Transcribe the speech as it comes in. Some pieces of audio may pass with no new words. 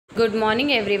Good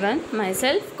morning everyone.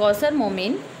 Myself Kausar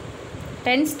Momin,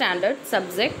 10th standard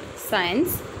subject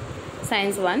Science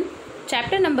 1,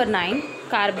 chapter number 9,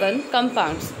 carbon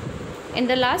compounds. In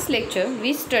the last lecture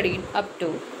we studied up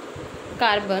to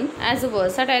carbon as a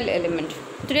versatile element.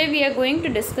 Today we are going to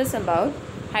discuss about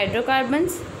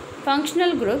hydrocarbons,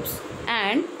 functional groups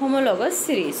and homologous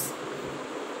series.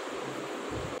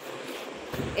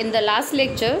 In the last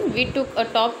lecture we took a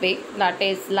topic that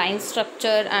is line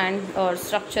structure and or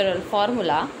structural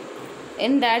formula.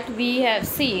 In that we have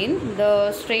seen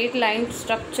the straight line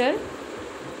structure,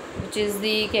 which is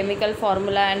the chemical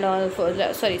formula and all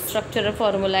structural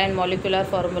formula and molecular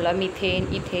formula, methane,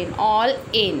 ethane, all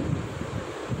ane,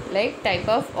 like type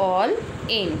of all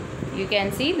ane. You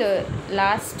can see the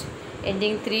last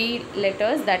ending 3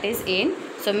 letters, that is ane.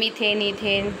 So methane,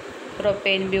 ethane,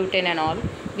 propane, butane and all.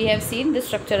 We have seen the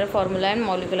structural formula and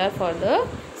molecular for the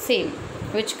same,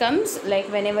 which comes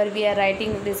like whenever we are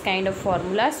writing this kind of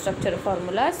formula, structural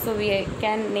formula, so we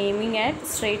can naming it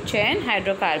straight chain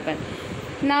hydrocarbon.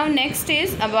 Now next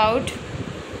is about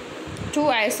two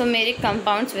isomeric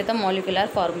compounds with a molecular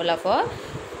formula for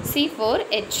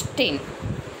C4H10.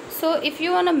 So if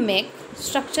you want to make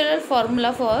structural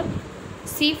formula for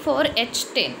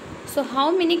C4H10, so how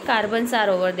many carbons are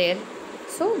over there?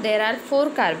 So there are 4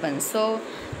 carbons. So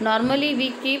normally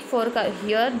we keep 4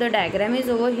 here. The diagram is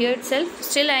over here itself.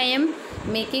 Still I am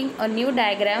making a new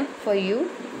diagram for you.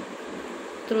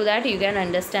 Through that you can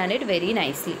understand it very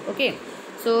nicely. Okay.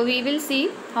 So we will see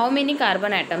how many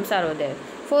carbon atoms are over there.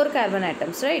 4 carbon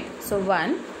atoms, right? So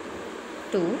 1,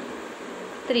 2,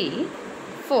 3,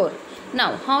 4.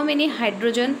 Now how many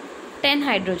hydrogen? 10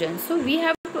 hydrogen. So we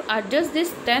have to adjust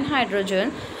this 10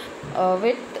 hydrogen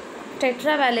with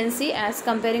tetravalency as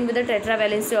comparing with the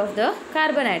tetravalency of the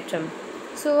carbon atom.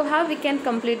 So how we can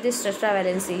complete this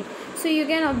tetravalency? So you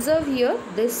can observe here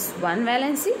this 1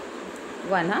 valency,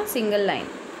 single line,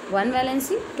 1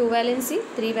 valency, 2 valency,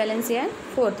 3 valency and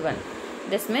 4th one.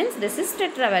 This means this is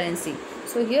tetravalency.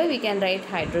 So here we can write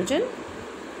hydrogen,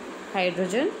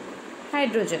 hydrogen,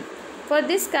 hydrogen. For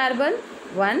this carbon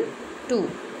 1,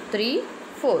 2, 3,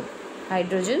 4,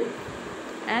 hydrogen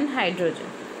and hydrogen.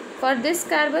 For this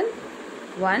carbon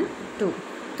 1, 2,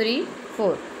 3,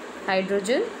 4,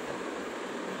 hydrogen,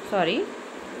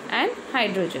 and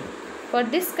hydrogen. For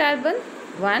this carbon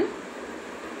 1.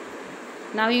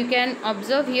 Now you can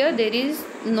observe here there is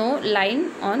no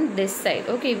line on this side.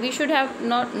 Okay, we should have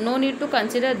no need to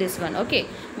consider this one. Okay,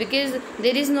 because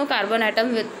there is no carbon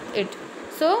atom with it.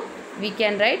 So we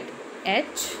can write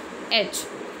H.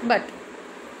 But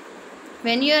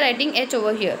when you are writing H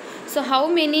over here, so how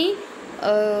many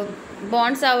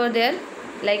bonds are over there?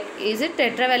 Like, is it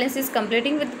tetravalency is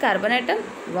completing with carbon atom?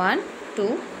 1,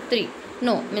 2, 3.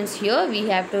 No, means here we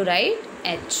have to write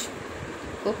H.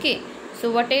 Okay. So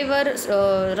whatever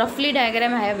roughly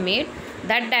diagram I have made,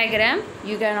 that diagram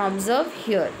you can observe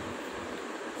here.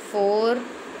 4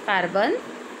 carbon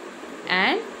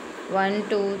and 1,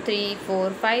 2, 3,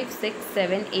 4, 5, 6,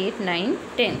 7, 8, 9,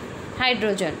 10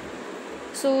 hydrogen.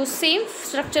 So same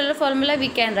structural formula we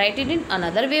can write it in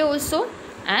another way also,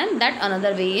 and that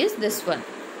another way is this one.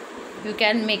 You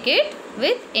can make it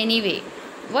with any way.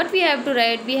 What we have to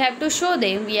write, we have to show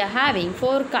them we are having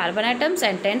 4 carbon atoms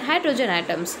and 10 hydrogen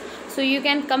atoms. So you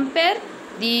can compare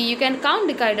you can count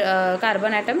the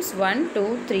carbon atoms 1,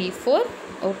 2, 3, 4.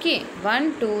 Okay,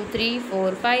 1, 2, 3,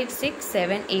 4, 5, 6,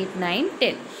 7, 8, 9,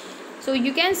 10. So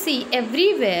you can see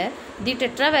everywhere the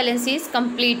tetravalency is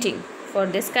completing. For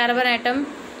this carbon atom,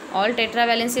 all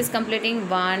tetravalency is completing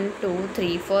 1, 2,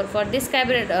 3, 4. For this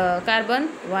carbon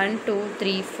 1, 2,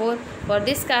 3, 4. For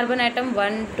this carbon atom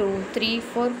 1, 2, 3,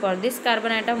 4. For this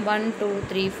carbon atom 1, 2,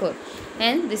 3, 4.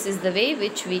 And this is the way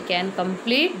which we can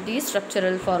complete the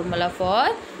structural formula for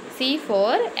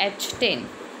C4H10.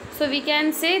 So we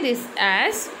can say this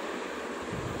as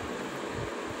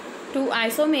 2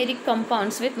 isomeric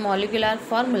compounds with molecular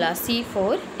formula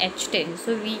C4H10.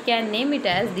 So we can name it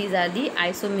as these are the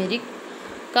isomeric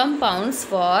compounds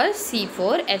for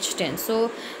C4H10.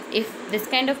 So if this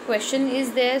kind of question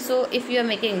is there, so if you are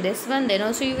making this one, then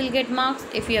also you will get marks.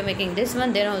 If you are making this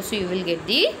one, then also you will get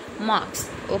the marks.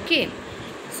 Okay.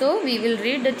 So we will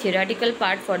read the theoretical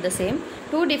part for the same.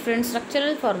 2 different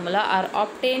structural formula are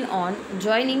obtained on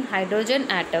joining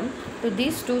hydrogen atom to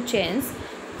these 2 chains,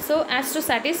 so as to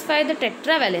satisfy the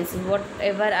tetravalency,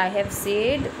 whatever I have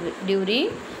said during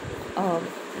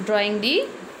drawing the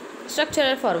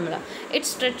structural formula.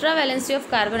 Its tetravalency of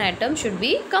carbon atom should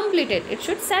be completed. It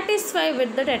should satisfy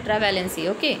with the tetravalency.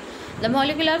 Okay. The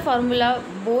molecular formula,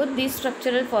 both the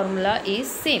structural formula is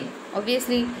same.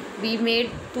 Obviously we made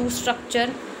 2 structure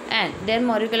and their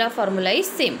molecular formula is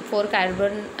same, 4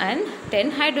 carbon and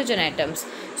 10 hydrogen atoms.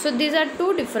 So these are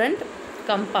two different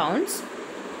compounds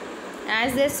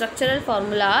as their structural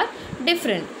formula are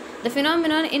different. The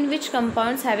phenomenon in which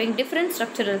compounds having different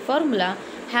structural formula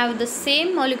have the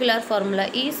same molecular formula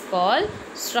is called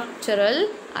structural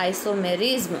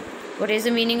isomerism. What is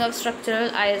the meaning of structural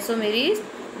isomerism?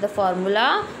 The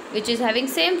formula which is having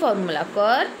same formula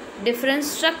for different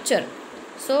structure.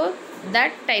 So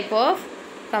that type of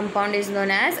compound is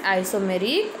known as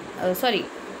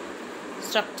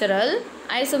structural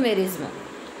isomerism.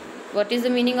 What is the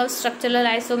meaning of structural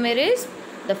isomerism?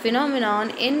 The phenomenon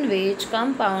in which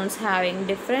compounds having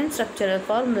different structural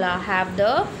formula have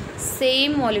the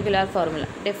same molecular formula.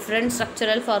 Different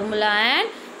structural formula and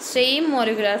same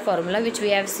molecular formula, which we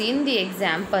have seen the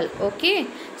example. Okay.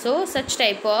 So such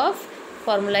type of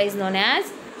formula is known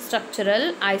as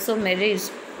structural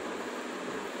isomerism.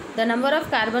 The number of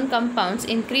carbon compounds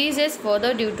increases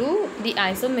further due to the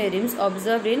isomerisms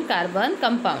observed in carbon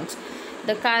compounds.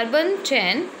 The carbon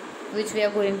chain, which we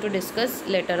are going to discuss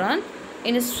later on,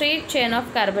 in a straight chain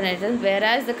of carbon atoms,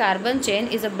 whereas the carbon chain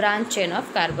is a branch chain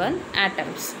of carbon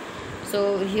atoms.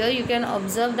 So here you can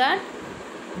observe that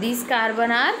these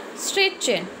carbon are straight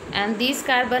chain and these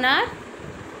carbon are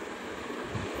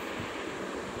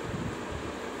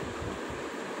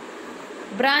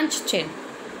branch chain.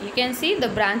 You can see the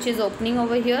branch is opening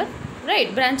over here,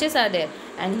 right? Branches are there,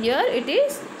 and here it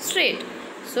is straight.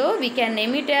 So we can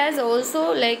name it as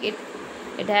also like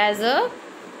it has a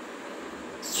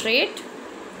straight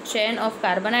chain of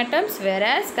carbon atoms,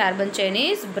 whereas carbon chain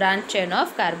is branch chain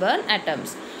of carbon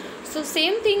atoms. So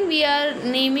same thing we are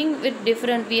naming with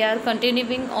different, we are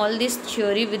continuing all this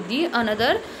theory with the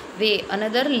another way,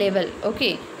 another level.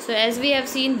 Okay, so as we have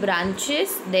seen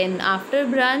branches, then after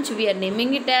branch we are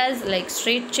naming it as like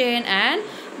straight chain and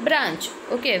branch.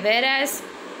 Okay, whereas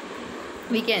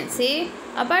we can say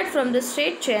apart from the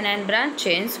straight chain and branch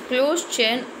chains, closed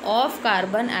chain of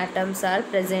carbon atoms are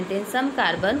present in some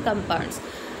carbon compounds.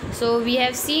 So we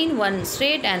have seen one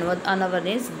straight and another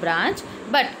is branch,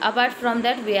 but apart from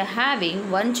that we are having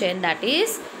one chain, that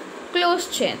is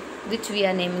closed chain, which we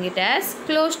are naming it as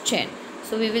closed chain.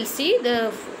 So we will see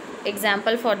the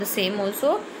example for the same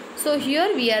also. So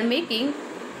here we are making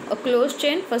a closed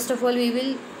chain. First of all we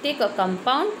will take a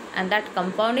compound, and that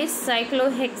compound is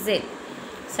cyclohexane.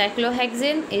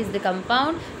 Cyclohexane is the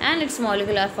compound and its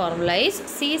molecular formula is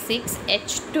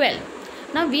C6H12.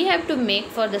 Now we have to make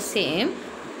for the same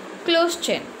closed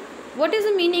chain. What is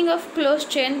the meaning of closed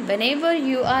chain? Whenever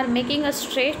you are making a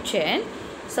straight chain,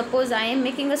 suppose I am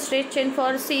making a straight chain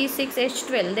for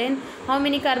C6H12, then how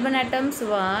many carbon atoms?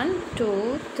 1,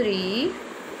 2, 3,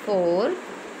 4,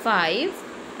 5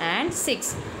 and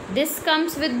 6. This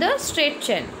comes with the straight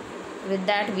chain. With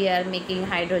that we are making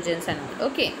hydrogens and all.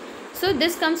 Okay. So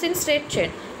this comes in straight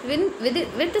chain.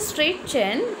 With the straight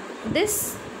chain,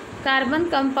 this carbon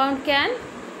compound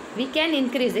we can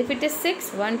increase. If it is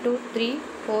 6, 1, 2, 3,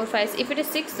 4, 5. If it is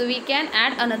 6, so we can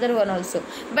add another one also.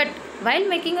 But while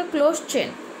making a closed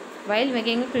chain,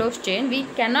 we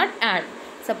cannot add.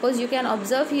 Suppose you can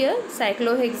observe here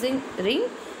cyclohexane ring.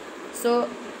 So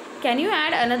can you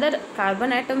add another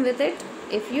carbon atom with it?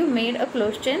 If you made a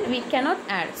closed chain, we cannot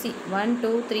add. See, 1,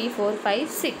 2, 3, 4, 5,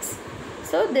 6.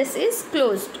 So this is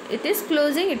closed. It is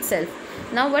closing itself.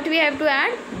 Now what we have to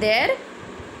add? Their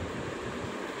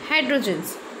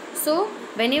hydrogens. So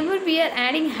whenever we are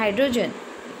adding hydrogen,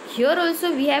 here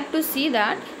also we have to see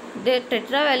that the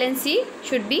tetravalency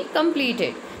should be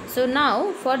completed. So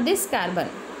now for this carbon,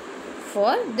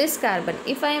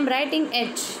 if I am writing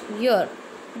H here,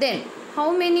 then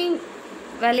how many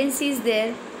valencies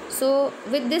there? So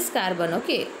with this carbon,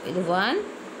 okay, 1,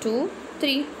 2,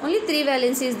 3, only 3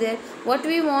 valencies there. What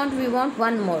we want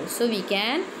one more. So we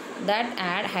can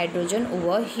add hydrogen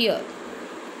over here.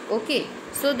 Okay,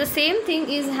 so the same thing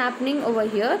is happening over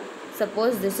here.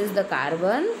 Suppose this is the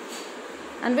carbon,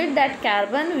 and with that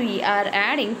carbon we are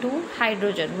adding 2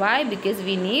 hydrogen. Why? Because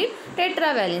we need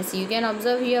tetravalency. You can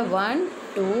observe here 1,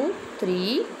 2,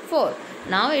 3, 4.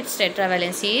 Now its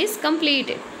tetravalency is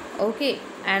completed. Okay,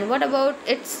 and what about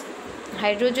its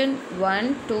hydrogen?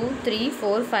 1, 2, 3,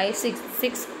 4, 5,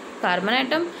 6 carbon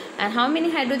atom, and how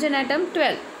many hydrogen atom?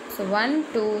 12. So 1,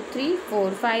 2, 3,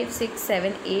 4, 5, 6,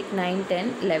 7, 8, 9,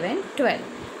 10, 11, 12.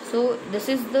 So this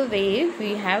is the way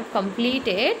we have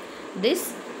completed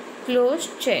this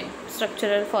closed chain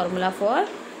structural formula for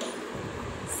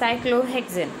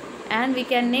cyclohexane, and we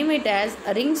can name it as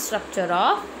a ring structure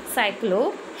of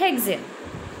cyclohexane.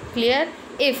 Clear?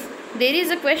 If there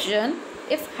is a question,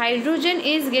 if hydrogen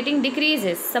is getting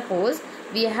decreases, suppose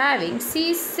we are having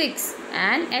C6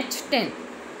 and H10.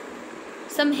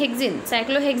 some hexene,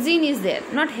 cyclohexene is there,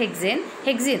 not hexane,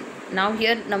 hexene. Now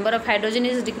here number of hydrogen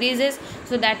is decreases,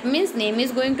 so that means name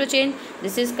is going to change.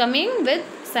 This is coming with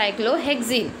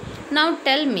cyclohexene. Now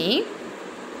tell me,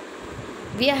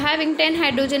 we are having 10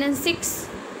 hydrogen and 6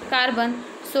 carbon,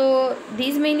 so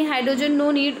these many hydrogen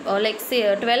no need, or like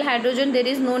say 12 hydrogen, there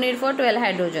is no need for 12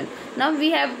 hydrogen. Now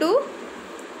we have to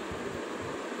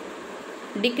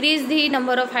decrease the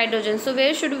number of hydrogen. So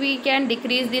where should we can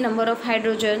decrease the number of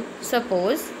hydrogen?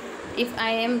 Suppose if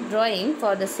I am drawing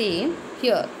for the same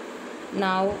here,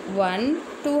 now 1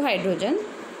 2 hydrogen,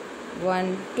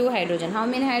 1 2 hydrogen, how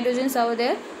many hydrogens are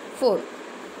there? 4.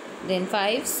 Then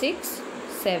 5 6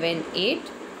 7 8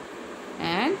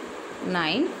 and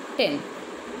 9 10.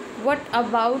 What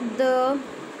about the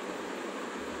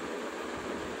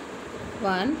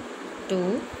 1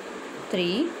 2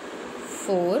 3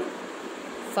 4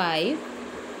 5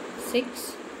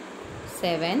 6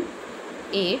 7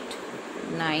 8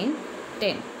 9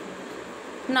 10?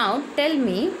 Now tell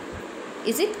me,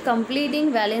 is it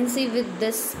completing valency with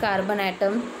this carbon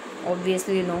atom?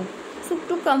 Obviously no. So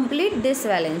to complete this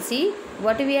valency,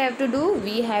 what we have to do?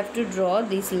 We have to draw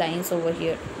these lines over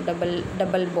here,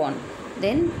 double bond.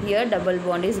 Then here double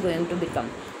bond is going to become,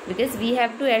 because we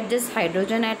have to add this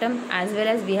hydrogen atom as well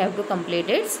as we have to complete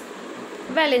its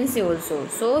valency also.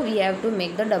 So we have to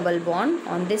make the double bond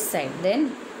on this side,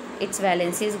 then its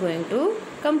valency is going to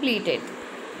complete it.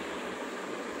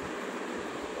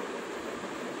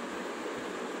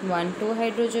 1 2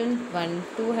 hydrogen, 1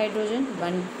 2 hydrogen,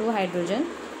 1 2 hydrogen,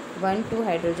 1 2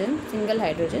 hydrogen, single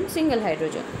hydrogen, single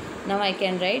hydrogen. Now I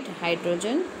can write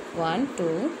hydrogen 1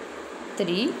 2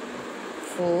 3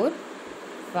 4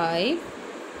 5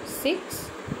 6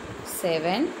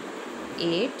 7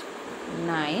 8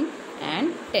 9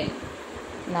 and 10.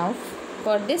 Now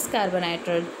for this carbon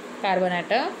atom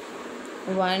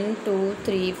 1 2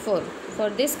 3 4. For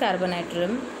this carbon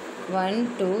atom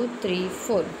 1 2 3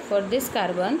 4. For this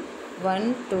carbon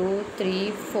 1 2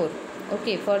 3 4.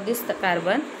 Okay, for this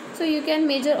carbon, so you can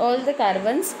measure all the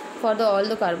carbons. For the all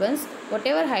the carbons,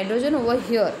 whatever hydrogen over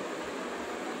here,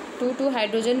 2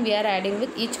 hydrogen we are adding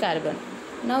with each carbon.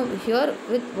 Now here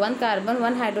with one carbon,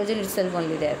 one hydrogen itself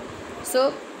only there.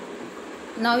 So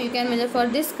now you can measure for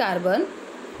this carbon,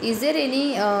 is there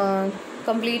any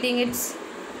completing its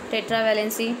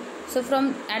tetravalency? So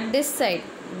from at this side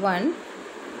 1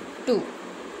 2.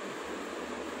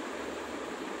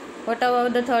 What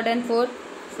about the third and fourth?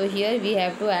 So here we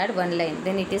have to add one line,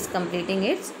 then it is completing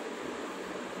its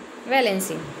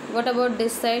valency. What about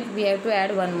this side? We have to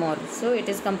add one more, so it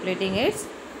is completing its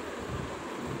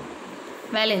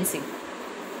valency.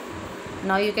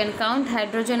 Now you can count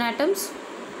hydrogen atoms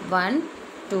 1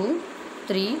 2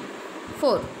 3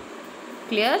 4.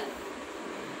 Clear?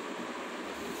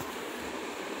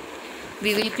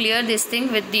 We will clear this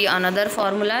thing with the another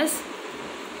formulas.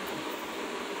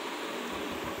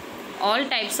 All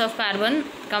types of carbon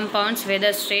compounds,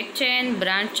 whether straight chain,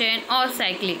 branch chain or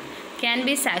cyclic, can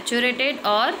be saturated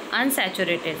or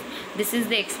unsaturated. This is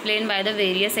the explained by the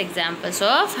various examples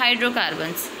of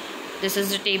hydrocarbons. This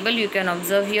is the table you can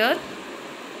observe here.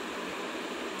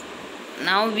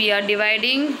 Now we are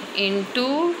dividing in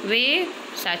two way,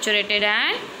 saturated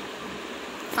and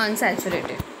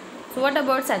unsaturated. So what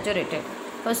about saturated?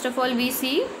 First of all, we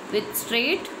see with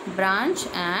straight, branch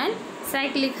and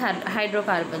cyclic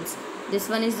hydrocarbons. This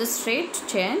one is the straight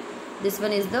chain, this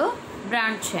one is the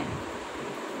branch chain.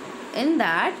 In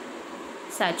that,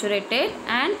 saturated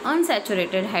and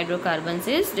unsaturated hydrocarbons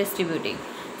is distributing.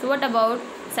 So what about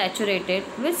saturated?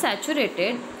 With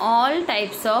saturated, all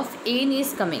types of ane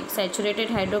is coming. Saturated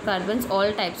hydrocarbons,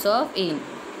 all types of ane.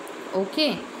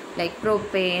 Okay, like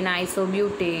propane,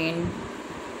 isobutane,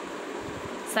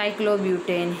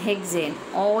 cyclobutane, hexane,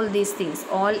 all these things,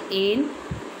 all ane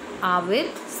are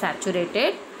with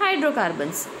saturated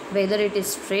hydrocarbons, whether it is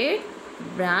straight,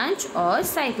 branch or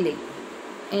cyclic.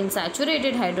 In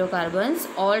saturated hydrocarbons,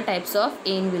 all types of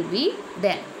ane will be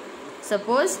there.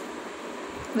 Suppose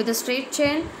with a straight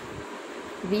chain,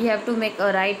 we have to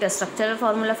write a structural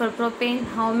formula for propane.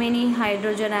 How many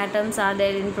hydrogen atoms are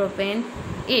there in propane?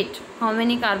 8. How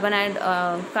many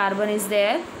carbon is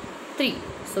there? 3.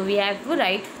 So we have to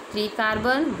write 3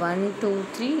 carbon, 1 2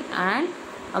 3, and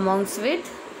amongst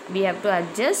with we have to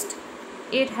adjust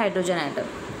 8 hydrogen atom.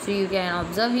 So you can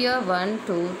observe here 1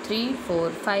 2 3 4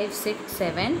 5 6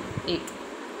 7 8.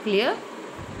 Clear?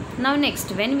 Now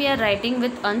next, when we are writing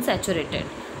with unsaturated,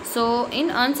 so in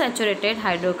unsaturated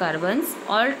hydrocarbons,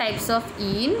 all types of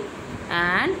ene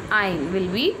and ine will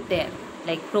be there,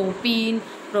 like propene,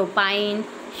 propyne.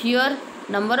 Here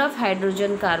number of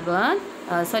hydrogen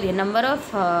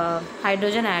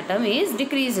atom is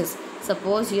decreases.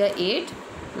 Suppose here 8.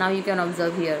 Now you can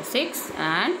observe here 6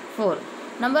 and 4.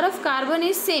 Number of carbon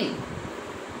is same.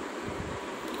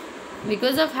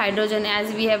 Because of hydrogen,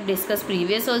 as we have discussed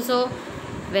previous also,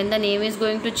 when the name is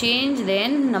going to change,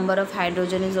 then number of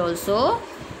hydrogen is also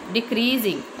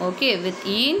decreasing. Okay, with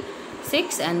ene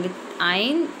 6 and with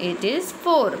ine it is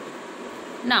 4.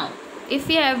 Now if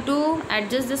we have to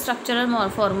adjust the structural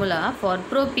formula for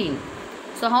propene,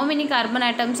 so how many carbon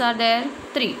atoms are there?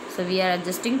 3. So we are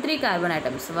adjusting 3 carbon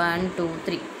atoms. 1, 2,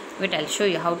 3. Wait, I'll show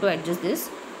you how to adjust this.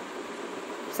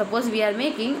 Suppose we are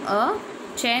making a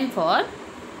chain for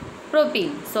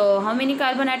propene. So how many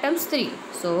carbon atoms? 3.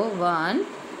 So 1,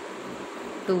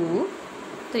 2,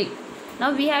 3.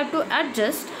 Now we have to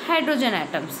adjust hydrogen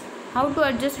atoms. How to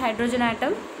adjust hydrogen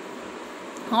atom?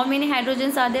 How many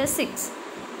hydrogens are there? 6.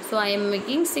 So I am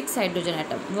making 6 hydrogen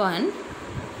atom. 1,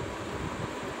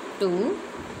 2,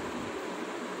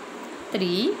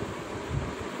 3,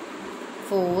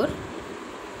 4,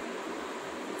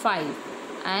 5,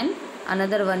 and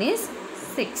another one is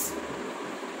 6.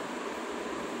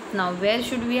 Now where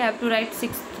should we have to write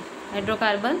 6th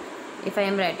hydrocarbon? If I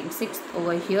am writing 6th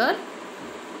over here.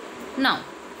 Now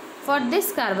for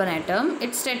this carbon atom,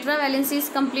 its tetravalency is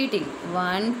completing.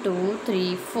 1, 2,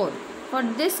 3, 4. For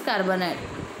this carbon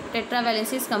atom,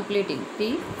 tetravalency is completing.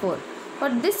 3, 4. For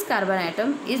this carbon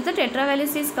atom, is the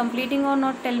tetravalency is completing or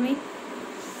not? Tell me.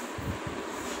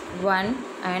 1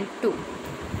 and 2.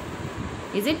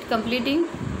 Is it completing?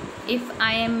 If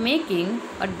I am making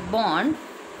a bond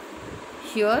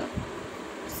here,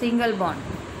 single bond,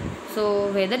 so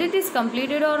whether it is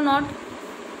completed or not?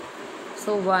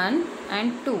 So 1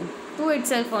 and 2. 2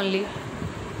 itself only.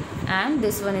 And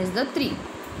this one is the 3.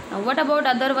 Now what about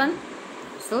other one?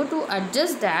 So to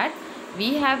adjust that,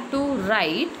 we have to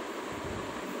write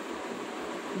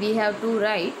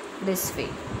this way.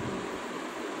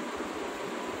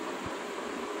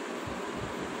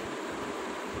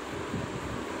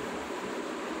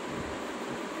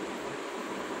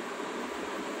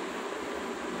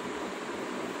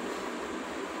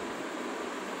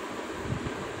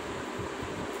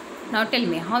 Now tell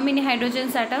me, how many hydrogen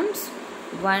atoms?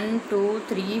 1, 2,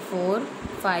 3, 4,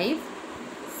 5,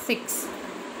 6.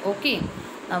 Okay.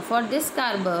 Now for this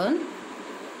carbon,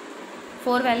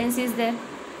 4 valency is there.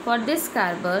 For this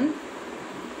carbon,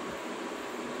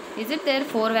 is it there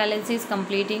 4 valency is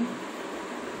completing?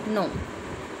 No.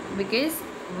 Because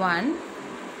 1,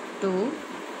 2,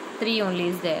 3 only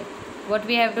is there. What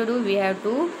we have to do? We have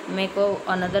to make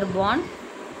another bond.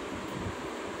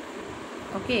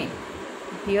 Okay.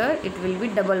 Here it will be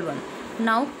double one.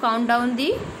 Now count down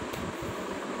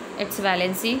its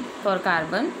valency for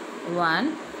carbon.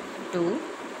 1, 2,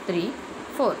 3,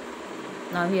 4.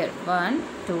 Now here 1,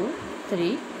 2,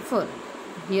 3, 4.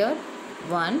 Here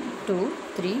 1, 2,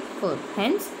 3, 4.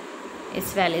 Hence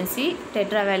its valency,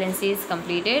 tetravalency is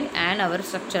completed, and our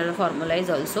structural formula is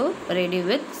also ready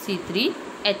with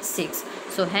C3H6.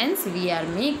 So hence we are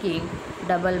making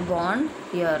double bond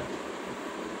here.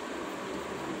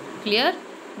 Clear?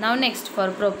 Now next,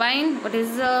 for propine, what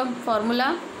is the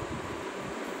formula?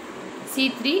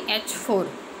 C3H4.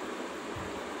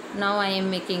 Now I am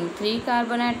making 3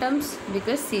 carbon atoms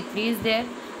because C3 is there.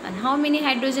 And how many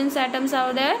hydrogen atoms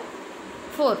are there?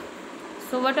 4.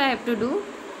 So what I have to do?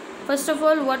 First of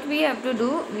all, what we have to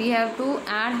do? We have to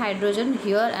add hydrogen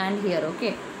here and here.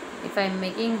 Okay. If I am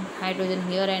making hydrogen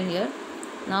here and here.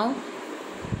 Now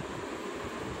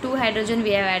 2 hydrogen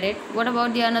we have added. What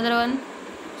about the another one?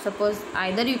 Suppose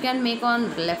either you can make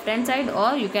on left hand side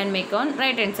or you can make on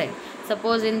right hand side.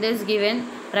 Suppose in this given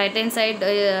right hand side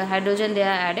hydrogen they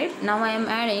are added. Now I am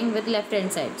adding with left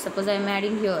hand side. Suppose I am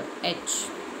adding here H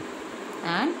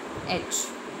and H.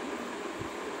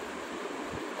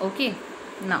 Okay.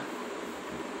 Now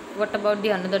what about the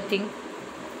another thing?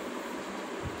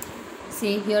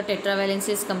 See here tetravalency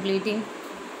is completing.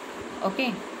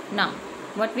 Okay. Now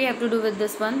what we have to do with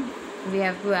this one? We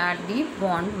have to add the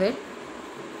bond with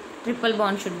triple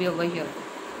bond should be over here.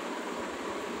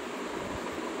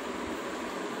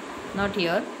 Not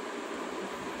here.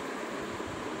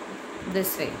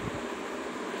 This way.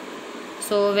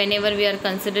 So whenever we are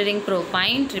considering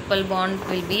propine, triple bond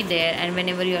will be there, and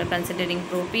whenever you are considering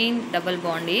propene, double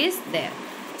bond is there.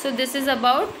 So this is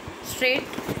about straight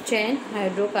chain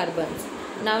hydrocarbons.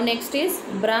 Now next is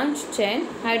branch chain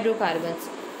hydrocarbons.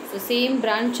 So same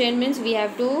branch chain means we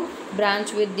have to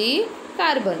branch with the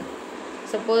carbon.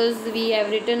 Suppose we have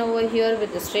written over here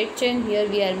with a straight chain, here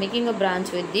we are making a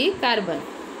branch with the carbon.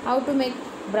 How to make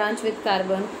branch with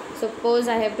carbon? Suppose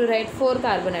I have to write 4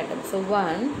 carbon atoms. So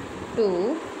 1,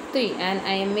 2, 3, and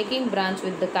I am making branch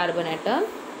with the carbon atom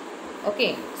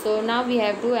Okay, so now we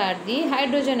have to add the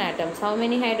hydrogen atoms. How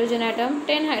many hydrogen atoms?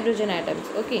 10 hydrogen atoms.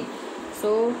 Okay,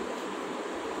 so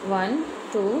 1,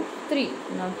 2, 3.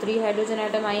 Now 3 hydrogen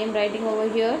atom I am writing over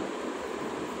here.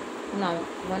 Now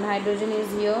one hydrogen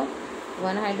is here,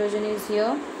 one hydrogen is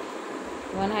here,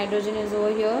 one hydrogen is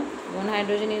over here, one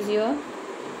hydrogen is here.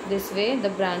 This way the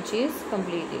branch is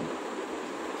completing.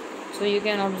 So you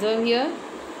can observe here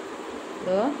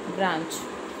the branch.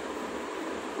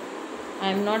 I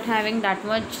am not having that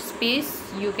much space.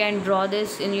 You can draw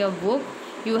this in your book.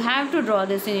 You have to draw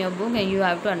this in your book and you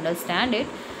have to understand it.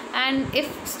 And if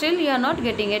still you are not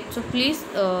getting it, so please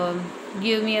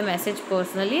give me a message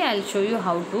personally. I'll show you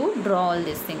how to draw all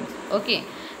these things. Okay,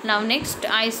 now next,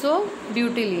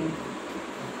 isobutylene.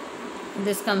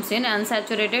 This comes in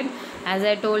unsaturated. As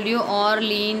I told you, or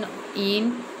lean,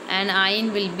 ene and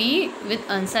ine will be with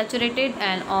unsaturated,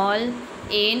 and all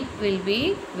ane will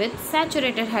be with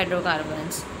saturated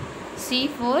hydrocarbons.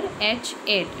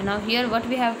 C4H8. Now here what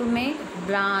we have to make?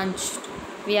 Branched.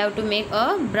 We have to make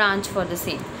a branch for the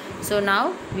same. So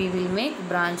now we will make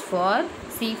branch for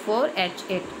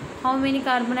C4H8. How many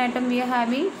carbon atom we are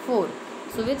having? 4.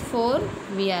 So with 4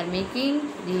 we are making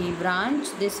the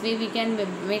branch. This way we can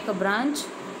make a branch.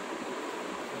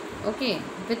 Okay,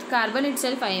 with carbon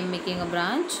itself I am making a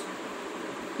branch.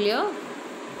 Clear?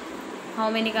 How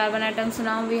many carbon atoms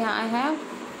now I have?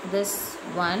 This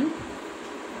 1,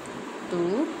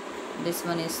 2, this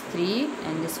one is 3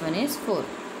 and this one is 4.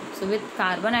 So with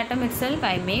carbon atom itself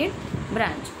I made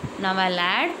branch. Now I'll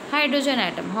add hydrogen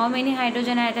atom. How many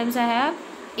hydrogen atoms I have?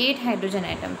 8 hydrogen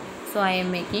atoms. So I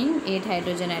am making 8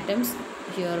 hydrogen atoms.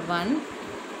 Here 1,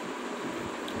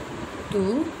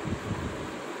 2,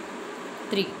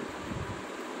 3.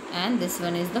 And this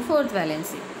one is the 4th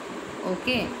valency.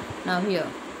 Okay. Now here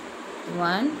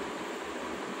 1,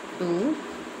 2,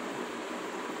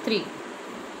 3.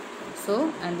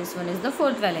 So and this one is the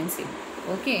 4th valency.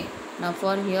 Okay. Now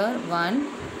for here 1,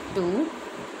 2.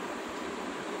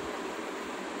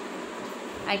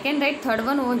 I can write third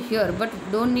one over here, but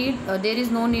don't need. There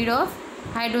is no need of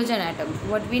hydrogen atoms.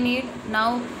 What we need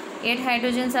now, 8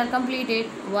 hydrogens are completed.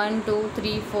 1, 2,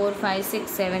 3, 4, 5,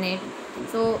 6, 7, 8.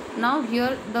 So now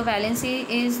here the valency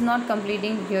is not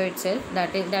completing here itself.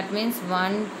 That means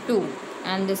 1, 2,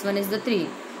 and this one is the 3.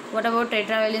 What about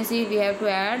tetravalency? We have to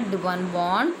add the one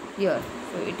bond here.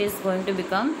 So it is going to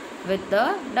become with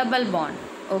the double bond.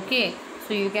 Okay.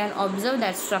 So you can observe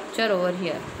that structure over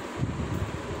here.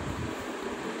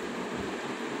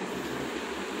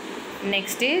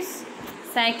 Next is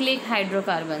cyclic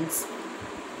hydrocarbons.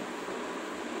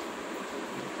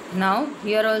 Now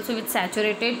here also with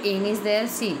saturated ane is there.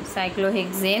 See,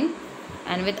 cyclohexane,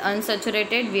 and with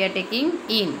unsaturated we are taking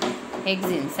ene,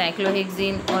 hexene,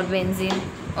 cyclohexene or benzene.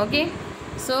 Okay,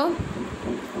 so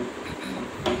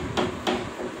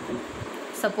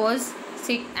suppose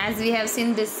as we have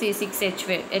seen this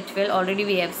C6H12 already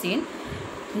we have seen.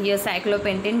 Here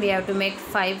cyclopentane we have to make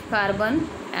 5 carbon,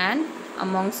 and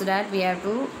amongst that we have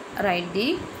to write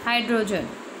the hydrogen.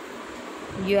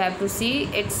 You have to see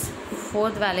its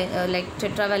 4th valence, like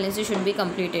tetravalency should be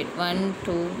completed. 1,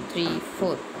 2, 3,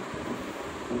 4.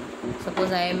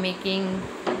 Suppose I am making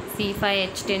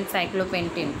C5H10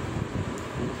 cyclopentane.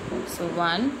 So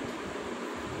 1,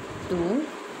 2,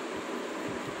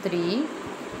 3,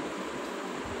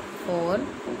 4,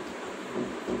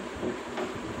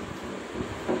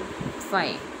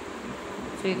 5.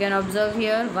 So you can observe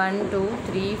here 1, 2,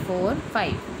 3, 4,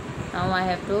 5. Now I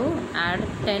have to add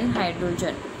 10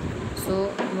 hydrogen. So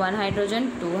 1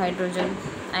 hydrogen, 2 hydrogen.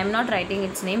 I am not writing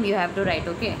its name. You have to write.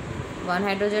 Okay. 1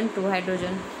 hydrogen, 2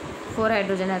 hydrogen, 4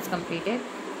 hydrogen has completed.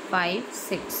 5,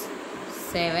 6,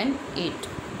 7, 8,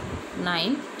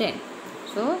 9, 10.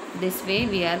 So this way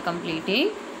we are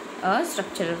completing a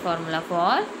structural formula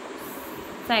for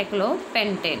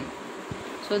cyclopentane.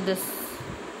 So this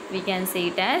we can say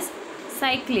it as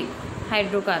cyclic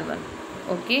hydrocarbon.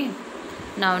 Okay.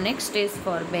 Now next is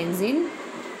for benzene,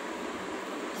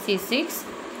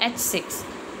 C6H6.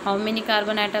 How many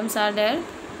carbon atoms are there?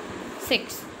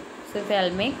 6. So if I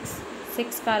will mix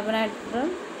 6 carbon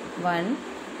atom, 1,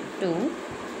 2,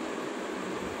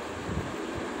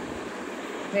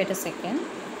 wait a second,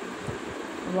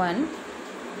 1,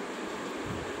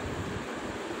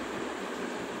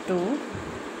 2,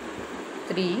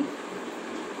 3,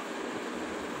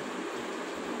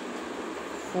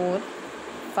 4,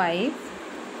 5,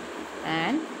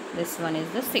 and this one is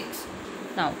the 6.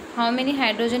 Now how many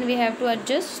hydrogen we have to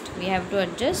adjust? We have to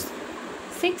adjust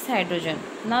 6 hydrogen.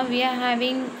 Now we are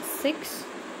having 6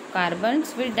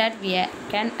 carbons. With that we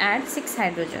can add 6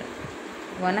 hydrogen.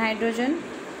 1 hydrogen,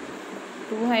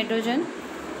 2 hydrogen,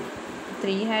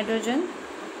 3 hydrogen,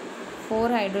 4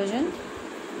 hydrogen,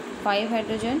 5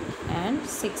 hydrogen and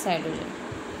 6 hydrogen.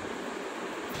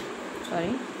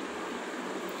 Sorry.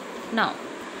 Now,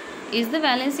 is the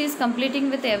valency is completing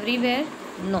with everywhere?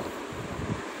 No.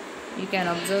 You can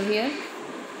observe here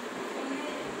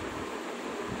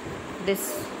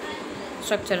this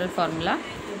structural formula.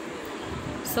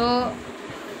 So,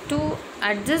 to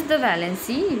adjust the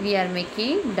valency, we are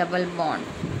making double bond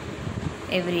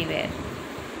everywhere.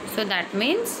 So, that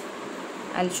means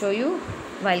I'll show you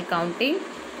while counting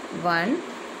 1,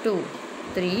 2,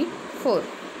 3, 4.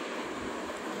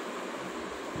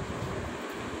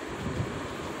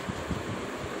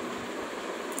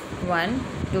 One,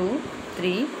 two,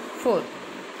 three, 4.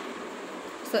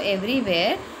 So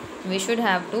everywhere we should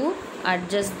have to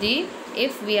adjust the,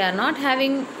 if we are not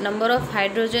having number of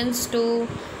hydrogens to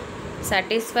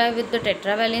satisfy with the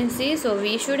tetravalency, so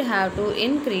we should have to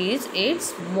increase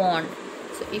its bond.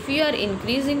 So if you are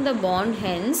increasing the bond,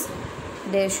 hence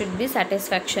there should be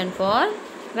satisfaction for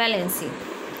valency.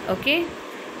 Okay,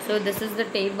 so this is the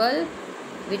table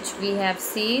which we have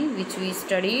seen, which we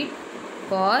studied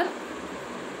for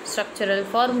structural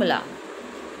formula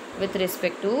with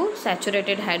respect to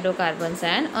saturated hydrocarbons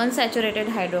and unsaturated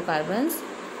hydrocarbons,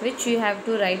 which you have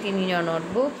to write in your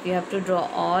notebook. You have to draw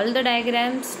all the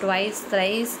diagrams twice,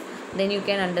 thrice, then you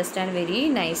can understand very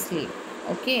nicely.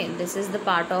 Okay, this is the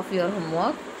part of your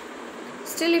homework.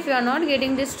 Still, if you are not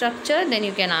getting this structure, then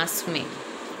you can ask me.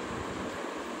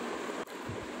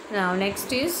 Now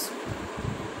next is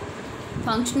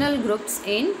functional groups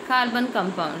in carbon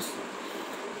compounds.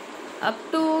 Up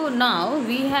to now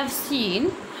we have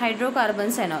seen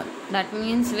hydrocarbons and all. That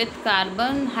means with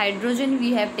carbon, hydrogen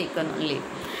we have taken only.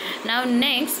 Now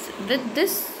next, with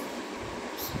this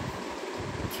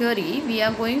theory we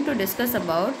are going to discuss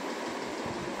about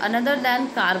another than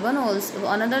carbon also,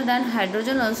 another than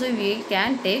hydrogen also we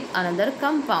can take another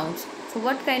compounds. So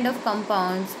what kind of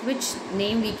compounds, which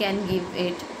name we can give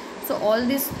it. So all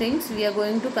these things we are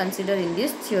going to consider in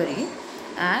this theory.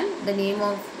 And the name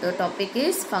of the topic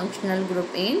is functional group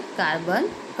in carbon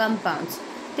compounds.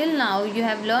 Till now you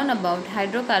have learned about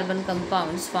hydrocarbon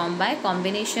compounds formed by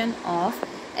combination of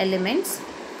elements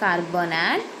carbon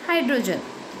and hydrogen.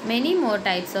 Many more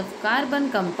types of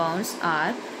carbon compounds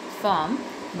are formed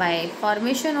by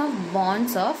formation of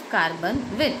bonds of carbon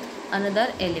with another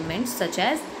elements such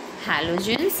as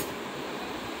halogens,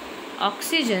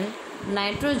 oxygen,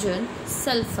 nitrogen,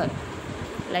 sulfur.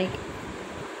 Like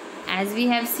as we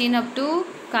have seen up to,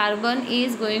 carbon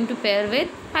is going to pair with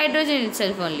hydrogen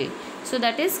itself only. So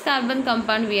that is carbon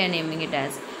compound we are naming it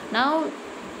as. Now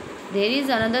there is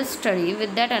another study,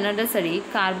 with that another study,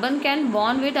 carbon can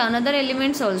bond with another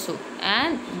elements also,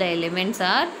 and the elements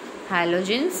are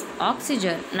halogens,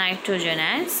 oxygen, nitrogen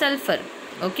and sulfur.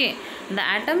 Okay, the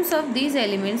atoms of these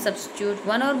elements substitute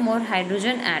one or more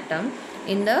hydrogen atom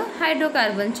in the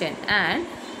hydrocarbon chain, and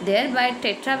thereby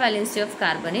tetravalency of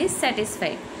carbon is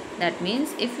satisfied. That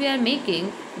means if we are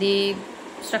making the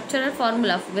structural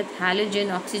formula with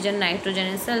halogen, oxygen, nitrogen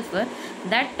and sulfur,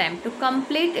 that time to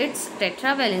complete its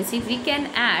tetravalency we can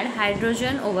add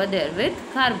hydrogen over there with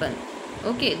carbon.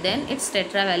 Okay, then its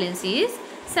tetravalency is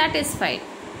satisfied.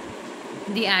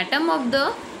 The atom of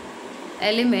the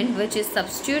element which is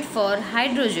substitute for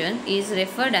hydrogen is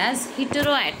referred as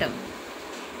heteroatom.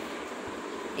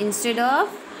 Instead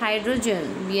of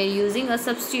hydrogen we are using a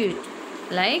substitute,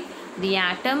 like the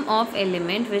atom of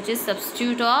element which is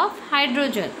substitute of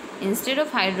hydrogen. Instead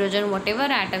of hydrogen, whatever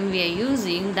atom we are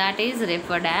using, that is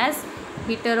referred as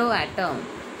heteroatom.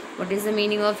 What is the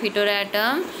meaning of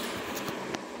heteroatom?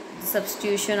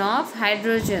 Substitution of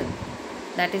hydrogen,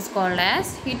 that is called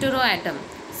as heteroatom.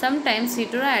 Sometimes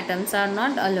heteroatoms are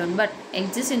not alone but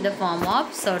exist in the form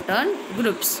of certain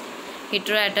groups.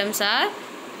 Heteroatoms are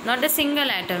not a single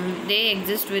atom, they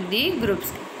exist with the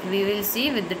groups. We will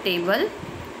see with the table.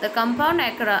 The compound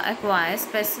acquires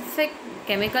specific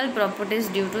chemical properties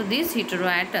due to these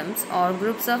heteroatoms or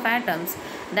groups of atoms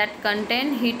that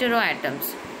contain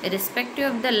heteroatoms,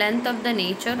 irrespective of the length of the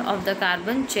nature of the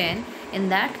carbon chain in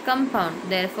that compound.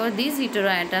 Therefore, these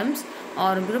heteroatoms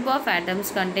or group of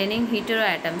atoms containing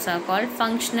heteroatoms are called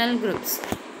functional groups.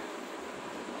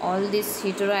 All these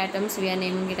heteroatoms we are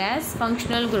naming it as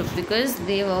functional group because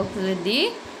they work with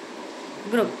the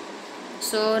group.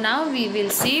 So now we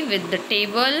will see with the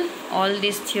table all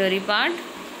this theory part.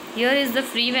 Here is the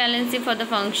free valency for the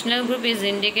functional group is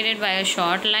indicated by a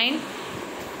short line.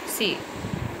 See,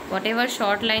 whatever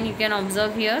short line you can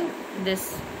observe here,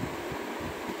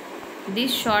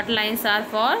 these short lines are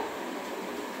for,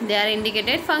 they are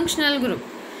indicated functional group.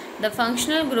 The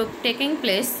functional group taking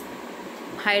place,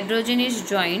 hydrogen is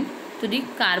joined to the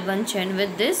carbon chain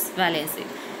with this valency.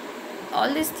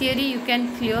 All this theory you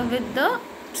can clear with the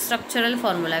structural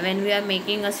formula. When we are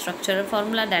making a structural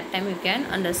formula, that time you can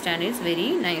understand it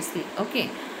very nicely. Okay.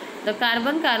 The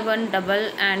carbon-carbon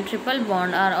double and triple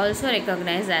bond are also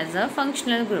recognized as a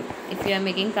functional group. If you are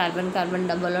making carbon-carbon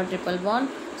double or triple bond,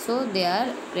 so they are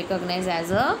recognized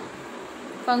as a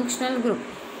functional group.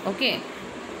 Okay.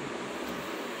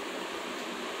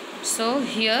 So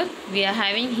here we are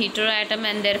having heteroatom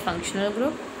and their functional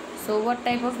group. So what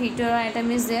type of heteroatom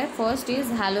is there? First is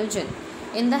halogen.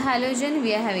 In the halogen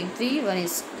we are having three. One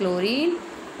is chlorine,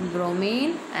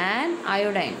 bromine and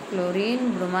iodine.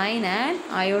 Chlorine, bromine and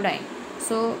iodine.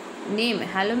 So name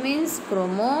halo means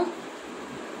chromo.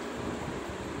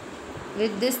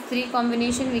 With this three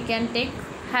combination we can take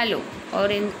halo,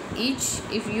 or in each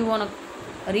if you want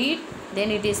to read, then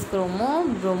it is chromo,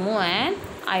 bromo and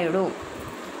iodo.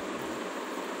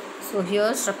 So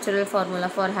here structural formula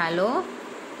for halo,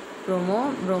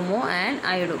 chromo, bromo and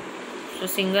iodo. So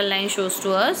single line shows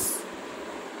to us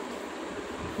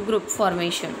group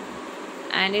formation,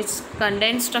 and its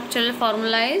condensed structural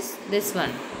formula is this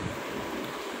one.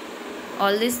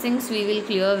 All these things we will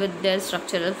clear with their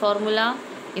structural formula.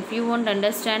 If you want to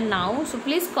understand now, so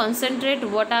please concentrate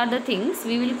what are the things.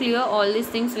 We will clear all these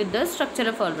things with the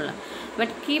structural formula. But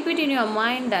keep it in your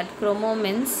mind that chromo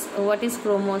means, what is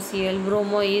chromo? Cl,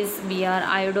 bromo is Br,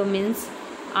 iodo means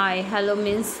I, halo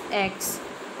means X.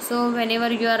 So whenever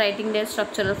you are writing their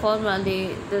structural formula,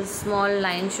 the small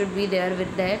line should be there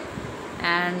with that,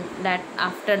 and that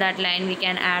after that line we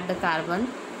can add the carbon.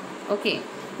 Okay.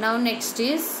 Now next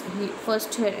is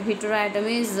first heteroatom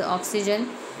is oxygen.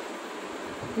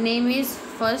 Name is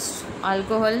first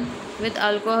alcohol. With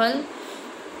alcohol,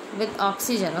 with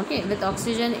oxygen. Okay, with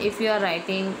oxygen if you are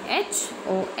writing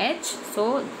HOH,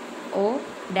 so O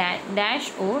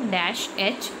dash O dash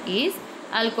H is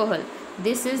alcohol.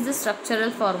 This is the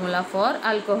structural formula for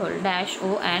alcohol, dash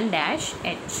O and dash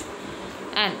H.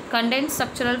 And condensed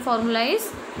structural formula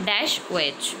is dash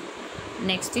OH.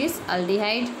 Next is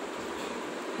aldehyde.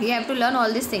 We have to learn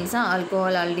all these things,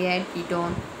 alcohol, aldehyde,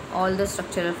 ketone, all the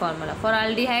structural formula. For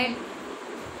aldehyde,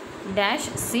 dash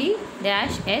C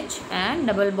dash H and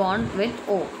double bond with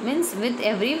O, means with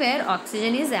everywhere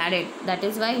oxygen is added. That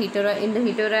is why in the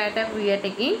heteroatom we are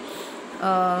taking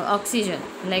oxygen,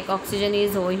 like oxygen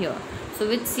is over here. So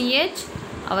with CH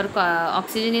our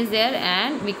oxygen is there,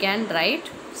 and we can write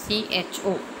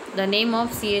CHO, the name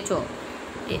of CHO.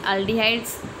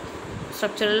 Aldehyde's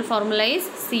structural formula is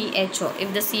CHO.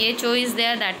 If the CHO is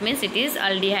there, that means it is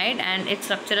aldehyde, and its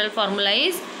structural formula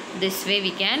is this way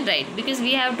we can write, because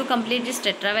we have to complete this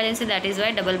tetravalency. That is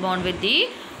why double bond with the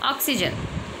oxygen.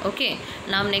 Okay.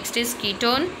 Now next is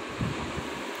ketone.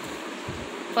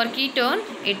 For ketone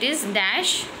it is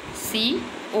dash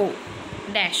CO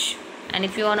dash, and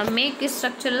if you want to make this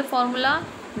structural formula,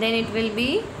 then it will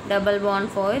be double bond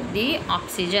for the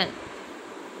oxygen.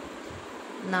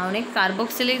 Now next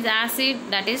carboxylic acid,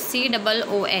 that is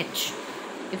COOH.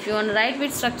 If you want to write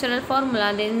with structural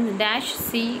formula, then dash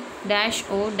C dash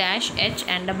O dash H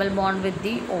and double bond with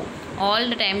the O. All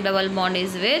the time double bond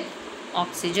is with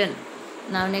oxygen.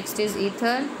 Now next is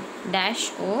ether,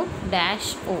 dash O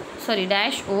dash O, sorry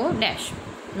dash O dash.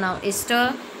 Now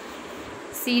ester,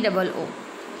 COO.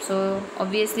 So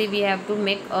obviously we have to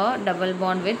make a double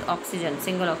bond with oxygen,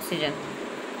 single oxygen.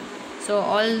 So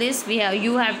all this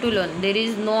you have to learn. There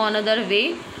is no another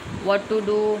way what to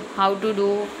do, how to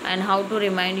do and how to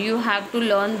remind. You have to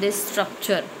learn this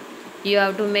structure. You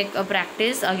have to make a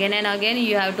practice again and again.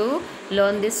 You have to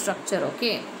learn this structure.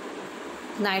 Okay.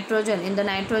 Nitrogen. In the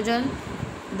nitrogen,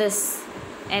 this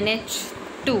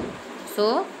NH2.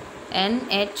 So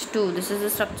NH2. This is the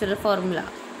structural formula.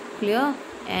 Clear?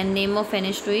 And name of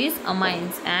NH2 is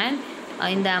amines. And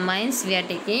in the amines we are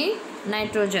taking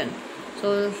nitrogen.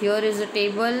 So here is a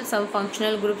table, some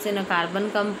functional groups in a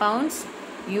carbon compounds.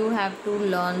 You have to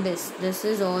learn this. This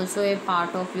is also a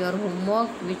part of your homework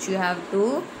which you have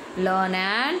to learn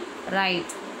and write.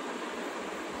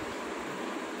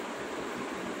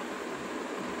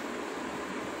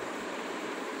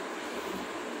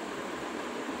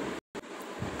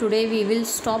 Today we will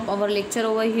stop our lecture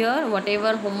over here.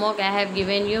 Whatever homework I have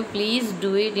given you, please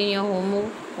do it in your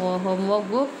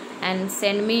homework book, and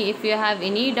send me if you have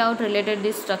any doubt related to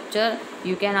this structure.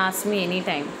 You can ask me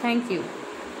anytime. Thank you.